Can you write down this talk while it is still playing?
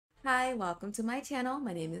Hi, welcome to my channel.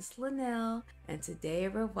 My name is Lanelle, and today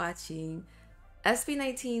we're watching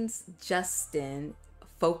SB19's Justin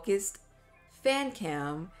focused fan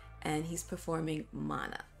cam, and he's performing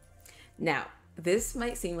Mana. Now, this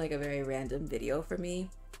might seem like a very random video for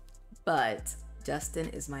me, but Justin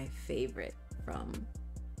is my favorite from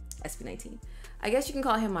SB19. I guess you can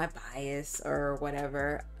call him my bias or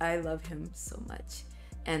whatever. I love him so much.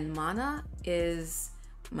 And Mana is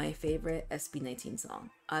my favorite SB19 song.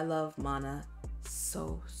 I love Mana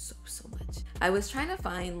so much. I was trying to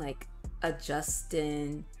find like a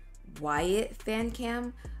Justin Wyatt fan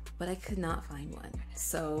cam, but I could not find one.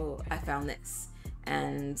 So I found this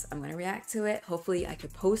and I'm gonna react to it. Hopefully I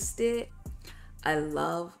could post it. I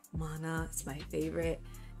love Mana, it's my favorite,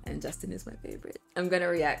 and Justin is my favorite. I'm gonna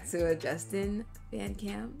react to a Justin fan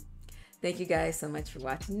cam. Thank you guys so much for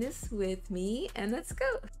watching this with me, and let's go.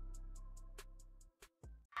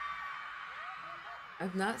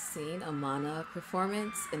 I've not seen a Mana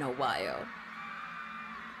performance in a while.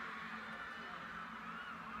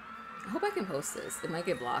 I hope I can post this. It might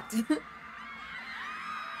get blocked.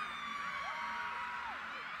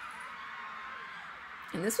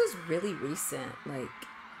 And this was really recent. Like,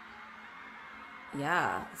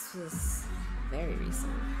 yeah, this was very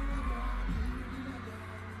recent.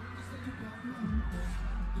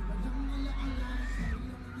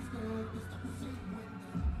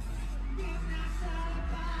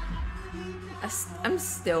 I'm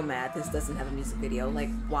still mad this doesn't have a music video. Like,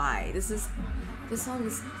 why? This song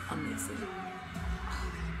is amazing.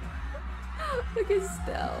 Look at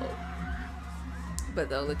Stell. But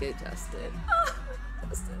though, look at Justin.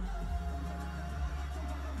 Justin.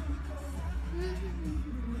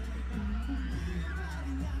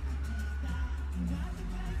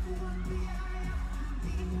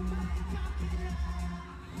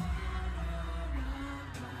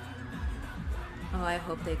 Oh, I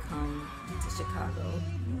hope they come to Chicago.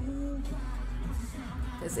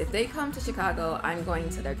 Because if they come to Chicago, I'm going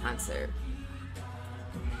to their concert.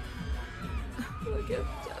 Look at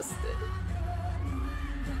Justin.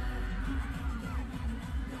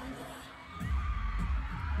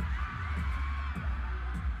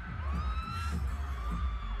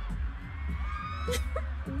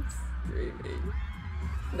 I'm screaming.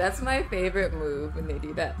 That's my favorite move when they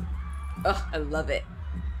do that. Oh, I love it.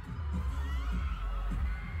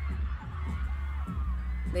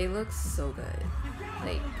 They look so good.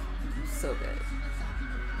 Like, so good.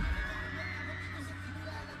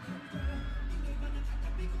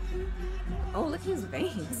 Oh, look at his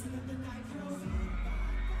veins.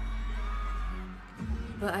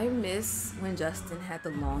 But I miss when Justin had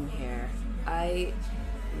the long hair. I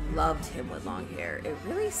loved him with long hair. It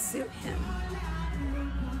really suited him.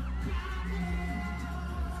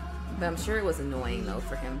 But I'm sure it was annoying though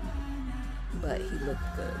for him. But he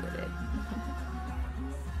looked good with it.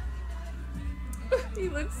 He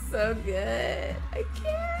looks so good. I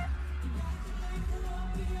can't.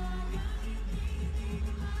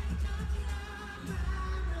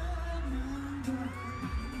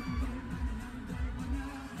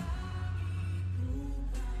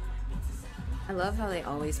 I love how they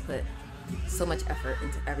always put so much effort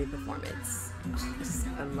into every performance.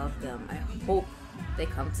 I love them. I hope they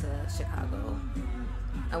come to Chicago.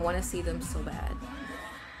 I want to see them so bad.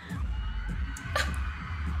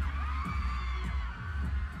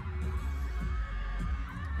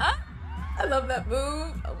 I love that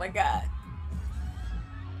move. Oh my god.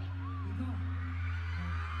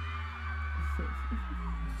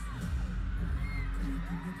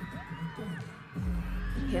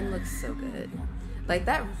 Ken looks so good. Like,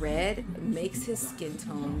 that red makes his skin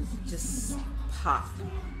tone just pop.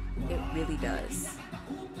 It really does.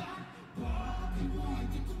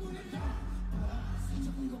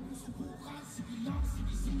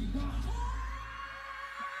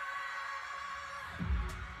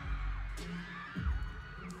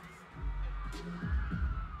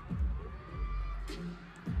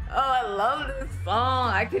 Oh, I love this song.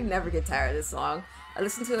 I could never get tired of this song. I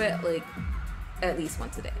listen to it like at least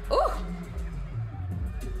once a day. Oh,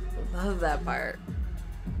 love that part.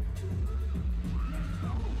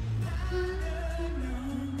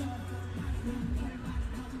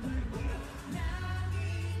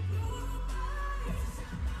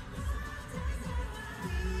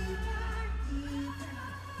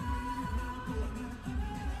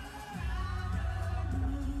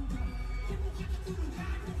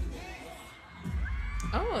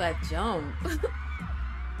 Oh, that jump.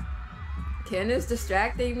 Ken is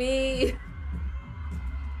distracting me.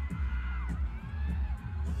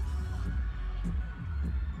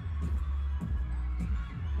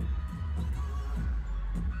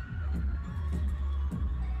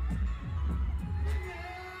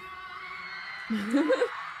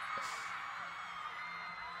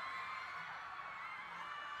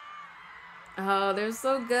 Oh, they're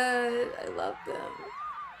so good. I love them.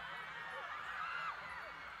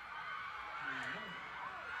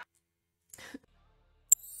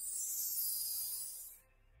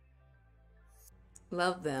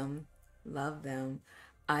 Love them. Love them.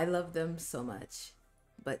 I love them so much.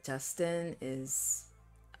 But Justin is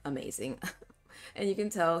amazing. And you can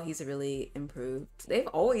tell he's really improved. They've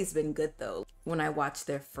always been good though. When I watch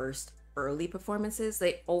their first early performances,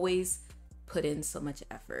 they always put in so much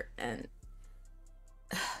effort, and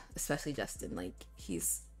especially Justin, like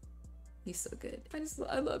he's so good.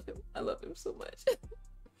 I love him. I love him so much.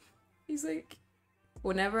 He's like,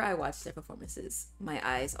 whenever I watch their performances, my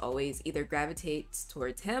eyes always either gravitate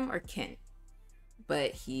towards him or Ken.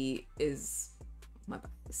 But he is my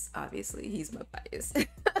bias. Obviously, he's my bias.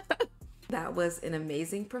 That was an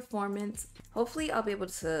amazing performance. Hopefully I'll be able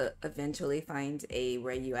to eventually find a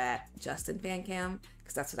Where You At Justin fan cam,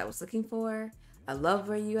 because that's what I was looking for. I love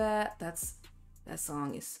Where You At. That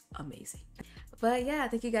song is amazing. But yeah,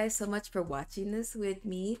 thank you guys so much for watching this with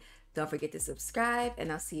me. Don't forget to subscribe, and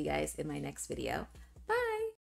I'll see you guys in my next video.